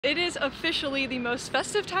It is officially the most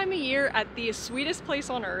festive time of year at the sweetest place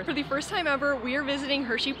on earth. For the first time ever, we are visiting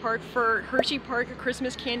Hersheypark for Hersheypark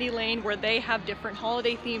Christmas Candylane, where they have different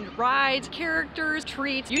holiday themed rides, characters,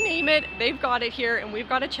 treats, you name it, they've got it here and we've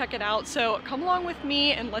got to check it out. So come along with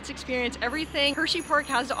me and let's experience everything Hersheypark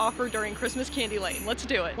has to offer during Christmas Candylane. Let's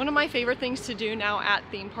do it. One of my favorite things to do now at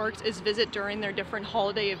theme parks is visit during their different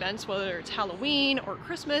holiday events, whether it's Halloween or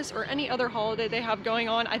Christmas or any other holiday they have going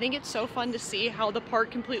on. I think it's so fun to see how the park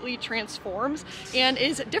completely transforms and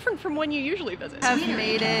is different from when you usually visit. Have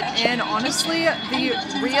made it, and honestly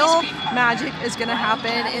the real magic is gonna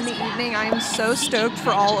happen in the evening. I am so stoked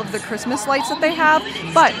for all of the Christmas lights that they have,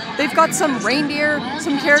 but they've got some reindeer,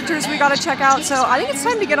 some characters we gotta check out, so I think it's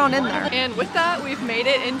time to get on in there. And with that, we've made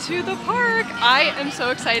it into the park. I am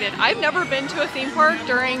so excited. I've never been to a theme park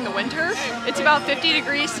during the winter. It's about 50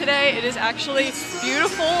 degrees today. It is actually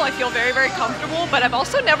beautiful. I feel very, very comfortable, but I've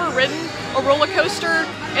also never ridden a roller coaster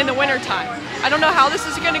in the winter time. I don't know how this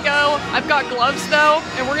is gonna go. I've got gloves though,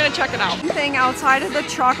 and we're gonna check it out. One thing outside of the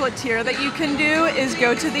chocolate tier that you can do is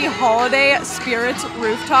go to the Holiday Spirits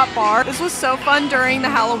Rooftop Bar. This was so fun during the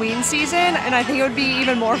Halloween season, and I think it would be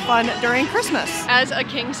even more fun during Christmas. As a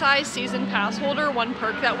king-size season pass holder, one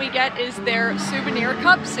perk that we get is their souvenir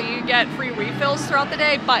cups, so you get free refills throughout the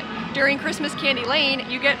day, but during Christmas Candylane,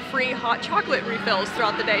 you get free hot chocolate refills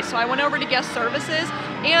throughout the day. So I went over to guest services,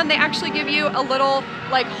 and they actually give you a little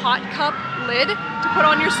like hot cup lid to put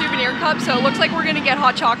on your souvenir cup, so it looks like we're gonna get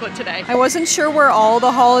hot chocolate today. I wasn't sure where all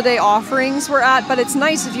the holiday offerings were at, but it's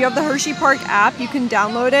nice. If you have the Hersheypark app, you can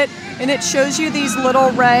download it, and it shows you these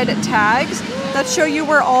little red tags that show you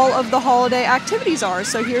where all of the holiday activities are.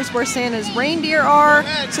 So here's where Santa's reindeer are,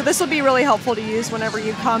 so this will be really helpful to use whenever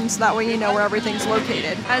you come, so that way you know where everything's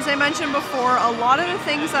located. As I mentioned before, a lot of the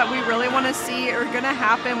things that we really want to see are gonna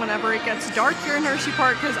happen whenever it gets dark here in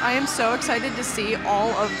Hersheypark, because I am so excited to see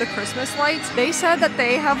all of the Christmas lights. They said that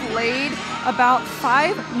they have laid about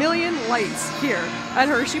 5 million lights here at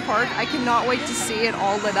Hersheypark. I cannot wait to see it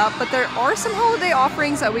all lit up, but there are some holiday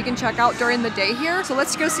offerings that we can check out during the day here. So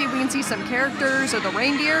let's go see if we can see some characters or the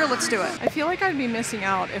reindeer. Let's do it. I feel like I'd be missing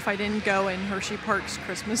out if I didn't go in Hersheypark's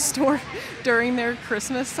Christmas store during their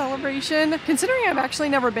Christmas celebration, considering I've actually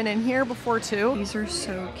never been in here before too. These are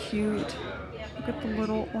so cute. Look at the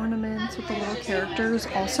little ornaments with the little characters.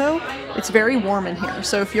 Also, it's very warm in here,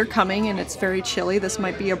 so if you're coming and it's very chilly, this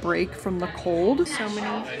might be a break from the cold. So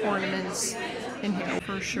many ornaments in here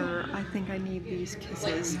for sure. I think I need these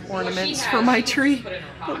kisses ornaments for my tree.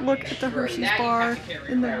 But look at the Hershey's bar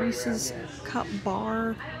and the Reese's cup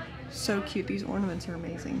bar. So cute. These ornaments are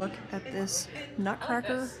amazing. Look at this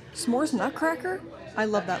nutcracker. S'mores nutcracker? I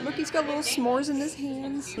love that. Look, he's got little s'mores in his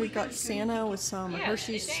hands. We've got Santa with some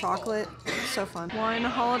Hershey's chocolate. So fun. One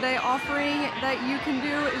holiday offering that you can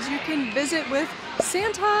do is you can visit with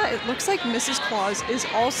Santa. It looks like Mrs. Claus is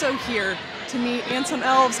also here to meet, and some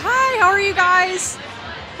elves. Hi, how are you guys?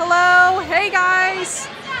 Hello, hey guys.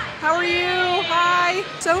 How are you? Hi.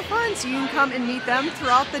 So fun. So you can come and meet them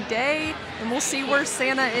throughout the day, and we'll see where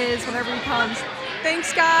Santa is whenever he comes.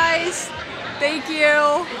 Thanks, guys. Thank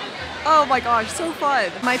you. Oh my gosh, so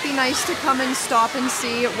fun. Might be nice to come and stop and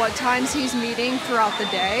see what times he's meeting throughout the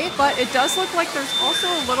day, but it does look like there's also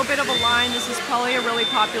a little bit of a line. This is probably a really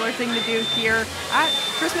popular thing to do here at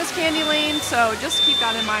Christmas Candylane, so just keep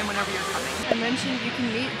that in mind whenever you're coming. I mentioned you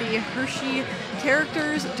can meet the Hershey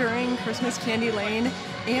characters during Christmas Candylane,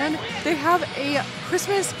 and they have a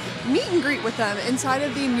Christmas meet and greet with them inside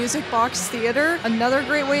of the Music Box Theater. Another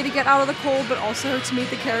great way to get out of the cold, but also to meet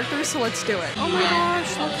the characters, so let's do it. Oh my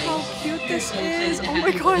gosh, look how cute this is. Oh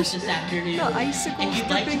my gosh, the icicles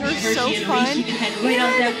dripping are so fun. And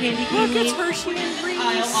look, it's Hershey and Reese.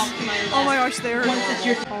 Oh my gosh, they're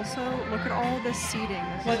adorable. Also, look at all this seating.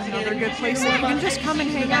 This is another good place that you can just come and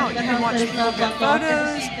hang out. You can watch people get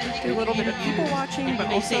photos, do a little bit of people watching, but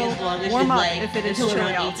also warm up if it is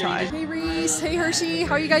chilly outside. Hey Reese, hey Hershey,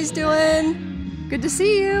 how are you guys doing? Good to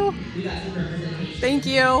see you. Thank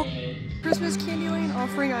you. Christmas Candylane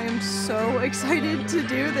offering, I am so excited to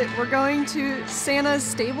do that. We're going to Santa's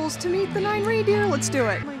stables to meet the 9 reindeer. Let's do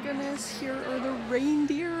it. Oh my goodness, here are the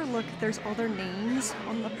reindeer. Look, there's all their names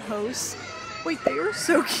on the posts. Wait, they are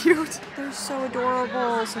so cute. They're so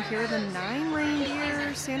adorable. So here are the 9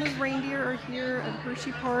 reindeer. Santa's reindeer are here at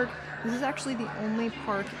Hersheypark. This is actually the only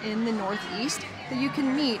park in the Northeast that you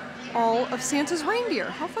can meet all of Santa's reindeer.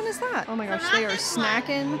 How fun is that? Oh my gosh, they are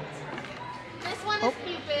snacking. This one is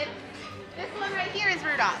Cupid. This one right here is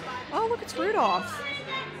Rudolph. Oh, look, it's Rudolph.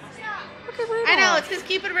 Look at Rudolph. I know, it's because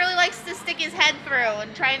Cupid really likes to stick his head through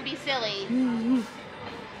and try and be silly.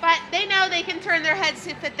 but they know they can turn their heads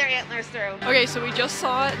to fit their antlers through. Okay, so we just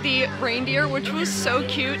saw the reindeer, which was so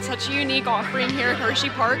cute. Such a unique offering here at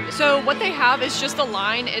Hersheypark. So what they have is just a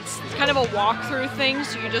line. It's kind of a walk-through thing,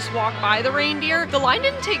 so you just walk by the reindeer. The line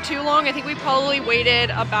didn't take too long. I think we probably waited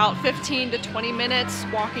about 15 to 20 minutes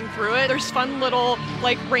walking through it. There's fun little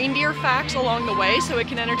like reindeer facts along the way, so it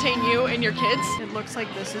can entertain you and your kids. It looks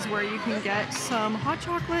like this is where you can get some hot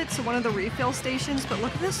chocolate, so one of the refill stations, but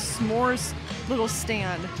look at this s'mores little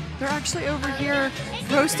stand. They're actually over here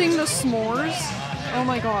roasting the s'mores. Oh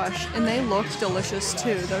my gosh, and they look delicious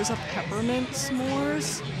too. There's a peppermint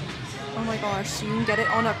s'mores. Oh my gosh, so you can get it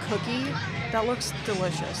on a cookie. That looks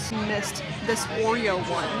delicious. Missed this Oreo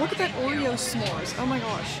one. Look at that Oreo s'mores. Oh my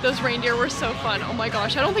gosh. Those reindeer were so fun. Oh my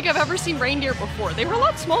gosh. I don't think I've ever seen reindeer before. They were a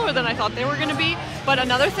lot smaller than I thought they were going to be. But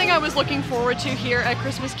another thing I was looking forward to here at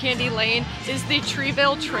Christmas Candylane is the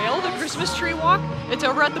TREEville Trail, the Christmas tree walk. It's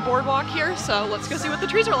over at the boardwalk here, so let's go see what the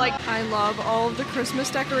trees are like. I love all of the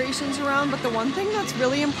Christmas decorations around, but the one thing that's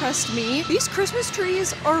really impressed me, these Christmas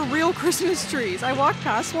trees are real Christmas trees. I walked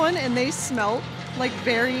past one and they smell like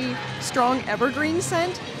very strong evergreen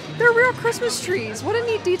scent. They're real Christmas trees. What a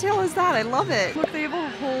neat detail is that? I love it. Look, they have a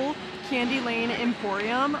whole Candylane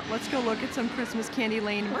Emporium. Let's go look at some Christmas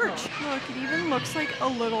Candylane merch. Look, it even looks like a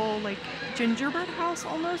little like gingerbread house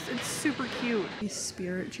almost. It's super cute. These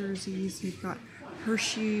spirit jerseys, you've got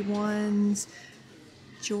Hershey ones,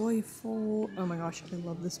 joyful. Oh my gosh, I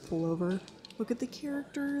love this pullover. Look at the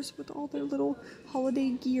characters with all their little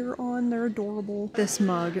holiday gear on. They're adorable. This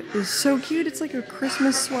mug is so cute. It's like a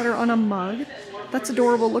Christmas sweater on a mug. That's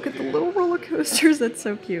adorable. Look at the little roller coasters. That's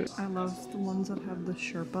so cute. I love the ones that have the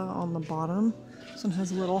Sherpa on the bottom. This one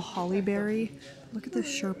has a little holly berry. Look at this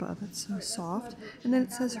Sherpa, that's so soft. And then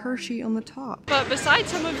it says Hershey on the top. But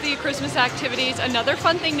besides some of the Christmas activities, another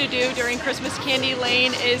fun thing to do during Christmas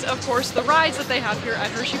Candylane is, of course, the rides that they have here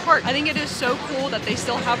at Hersheypark. I think it is so cool that they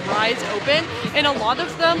still have rides open. And a lot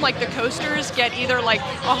of them, like the coasters, get either like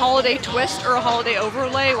a holiday twist or a holiday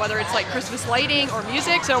overlay, whether it's like Christmas lighting or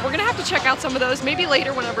music. So we're gonna have to check out some of those, maybe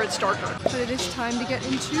later whenever it's darker. But it is time to get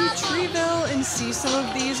into TREEville and see some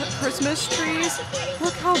of these Christmas trees.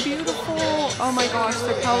 Look how beautiful. Oh my gosh,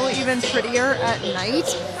 they're probably even prettier at night.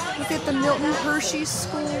 Look at the Milton Hershey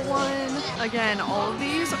School one. Again, all of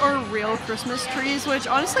these are real Christmas trees, which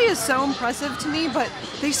honestly is so impressive to me, but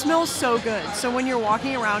they smell so good. So when you're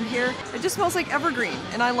walking around here, it just smells like evergreen,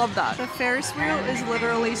 and I love that. The Ferris wheel is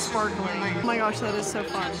literally sparkling. Oh my gosh, that is so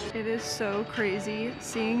fun. It is so crazy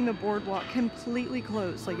seeing the boardwalk completely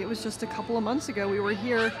closed. Like it was just a couple of months ago we were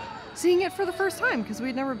here seeing it for the first time because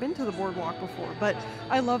we'd never been to the boardwalk before. But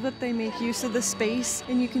I love that they make use of the space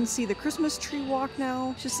and you can see the Christmas tree walk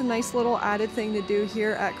now. It's just a nice little added thing to do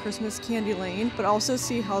here at Christmas Candylane, but also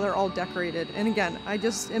see how they're all decorated. And again, I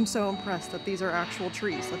just am so impressed that these are actual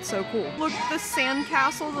trees. That's so cool. Look, the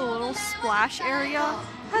sandcastle, the little splash area,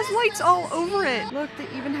 has lights all over it. Look, they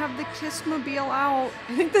even have the Kissmobile out.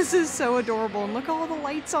 I think this is so adorable, and look at all the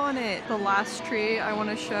lights on it. The last tree I want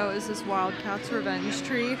to show is this Wildcat's Revenge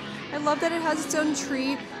tree. I love that it has its own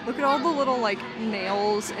tree. Look at all the little like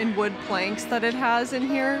nails and wood planks that it has in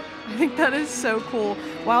here. I think that is so cool.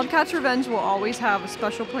 Wildcat's Revenge will always have a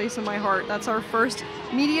special place in my heart. That's our first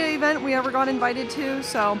media event we ever got invited to,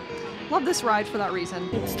 so love this ride for that reason.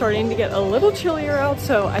 It's starting to get a little chillier out,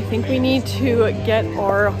 so I think we need to get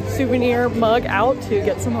our souvenir mug out to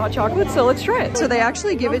get some hot chocolate, so let's try it. So they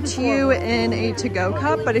actually give it to you in a to-go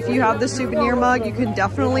cup, but if you have the souvenir mug, you can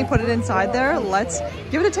definitely put it inside there. Let's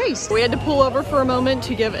give it a taste. We had to pull over for a moment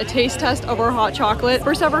to give a taste test of our hot chocolate.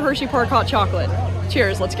 First ever Hersheypark hot chocolate.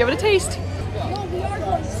 Cheers, let's give it a taste.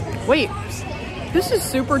 Wait, this is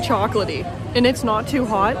super chocolatey, and it's not too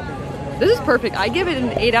hot. This is perfect. I give it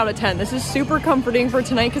an 8 out of 10. This is super comforting for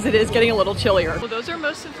tonight because it is getting a little chillier. Well, those are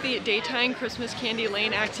most of the daytime Christmas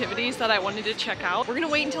Candylane activities that I wanted to check out. We're gonna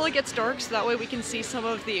wait until it gets dark so that way we can see some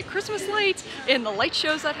of the Christmas lights and the light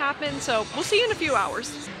shows that happen. So we'll see you in a few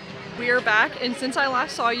hours. We are back, and since I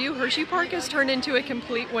last saw you, Hersheypark has turned into a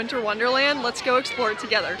complete winter wonderland. Let's go explore it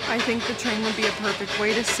together. I think the train would be a perfect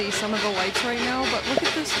way to see some of the lights right now, but look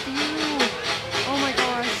at this view. Oh my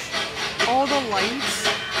gosh, all the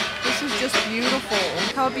lights. This is just beautiful.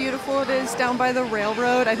 How beautiful it is down by the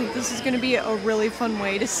railroad. I think this is going to be a really fun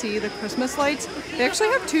way to see the Christmas lights. They actually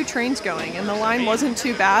have 2 trains going, and the line wasn't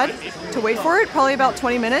too bad to wait for it, probably about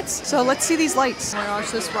 20 minutes. So let's see these lights. Oh my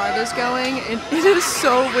gosh, this ride is going. It is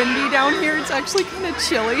so windy down here. It's actually kind of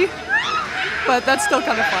chilly, but that's still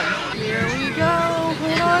kind of fun. Here we go.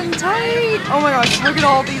 Hold on tight. Oh my gosh, look at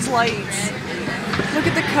all these lights. Look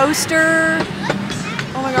at the coaster.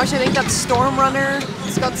 Oh my gosh, I think that's Storm Runner.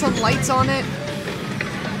 It's got some lights on it.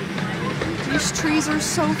 These trees are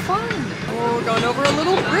so fun. Oh, we're going over a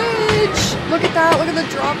little bridge. Look at that, look at the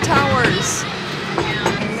drop towers.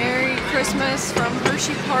 Merry Christmas from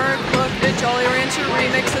Hersheypark. Look, the Jolly Rancher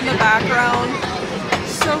remix in the background.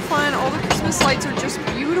 So fun, all the Christmas lights are just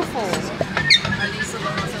beautiful.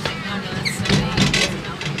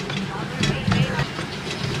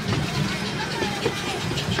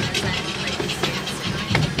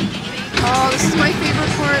 Oh, this is my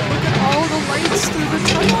favorite part. Look at all the lights through the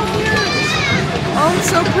tunnel here. Oh, it's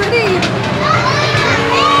so pretty.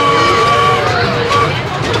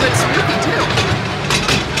 A little bit spooky too.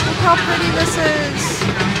 Look how pretty this is.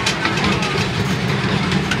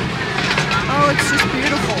 Oh, it's just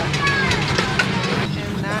beautiful.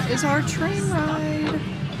 And that is our train ride.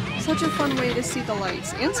 Such a fun way to see the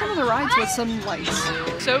lights and some of the rides with some lights.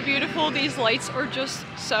 So beautiful. These lights are just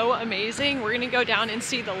so amazing. We're gonna go down and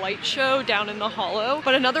see the light show down in the hollow.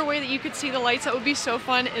 But another way that you could see the lights that would be so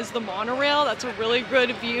fun is the monorail. That's a really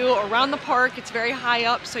good view around the park. It's very high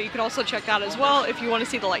up, so you could also check that as well if you want to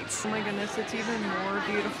see the lights. Oh my goodness, it's even more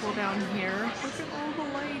beautiful down here. Look at all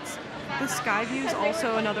the lights. The sky view is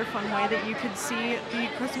also another fun way that you could see the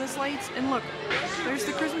Christmas lights. And look, there's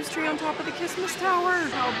the Christmas tree on top of the Christmas tower.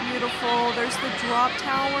 How beautiful. There's the drop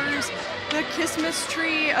towers, the Christmas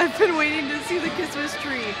tree. I've been waiting to see the Christmas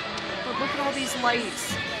tree. But look at all these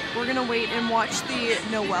lights. We're gonna wait and watch the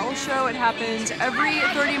Noel show. It happens every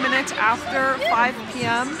 30 minutes after 5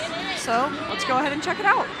 p.m. So let's go ahead and check it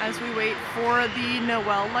out. As we wait for the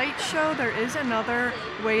Noel light show, there is another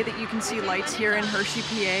way that you can see lights here in Hershey,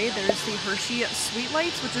 PA. There's the Hershey Sweet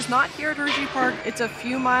Lights, which is not here at Hersheypark. It's a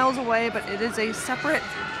few miles away, but it is a separate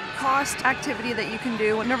cost activity that you can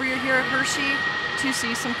do whenever you're here at Hershey to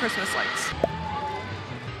see some Christmas lights.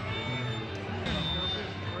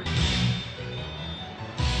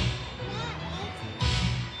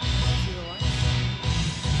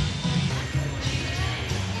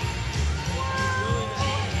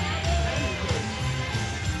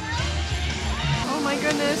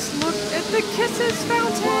 Goodness, look at the Kisses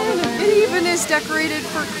fountain. It even is decorated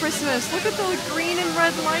for Christmas. Look at the green and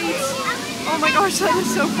red lights. Oh my gosh, that is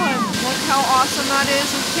so fun. Look how awesome that is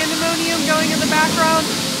with Pandemonium going in the background.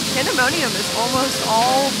 Pandemonium is almost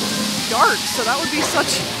all dark, so that would be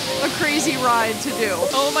such a crazy ride to do.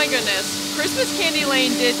 Oh my goodness. Christmas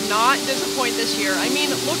Candylane did not disappoint this year. I mean,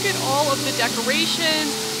 look at all of the decorations,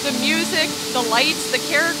 the music, the lights, the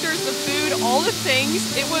characters, the food, all the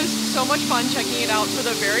things. It was so much fun checking it out for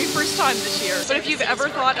the very first time this year. But if you've ever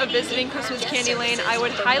thought of visiting Christmas Candylane, I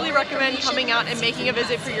would highly recommend coming out and making a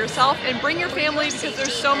visit for yourself and bring your family because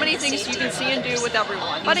there's so many things you can see and do with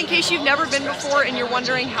everyone. But in case you've never been before and you're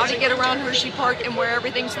wondering how to get around Hersheypark and where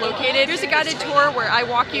everything's located, here's a guided tour where I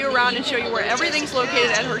walk you around and show you where everything's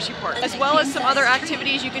located at Hersheypark, as well as some other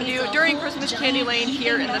activities you can do during Christmas Candylane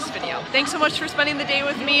here in this video. Thanks so much for spending the day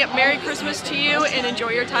with me. Merry Christmas to you and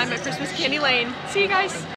enjoy your time at Christmas Candylane. See you guys!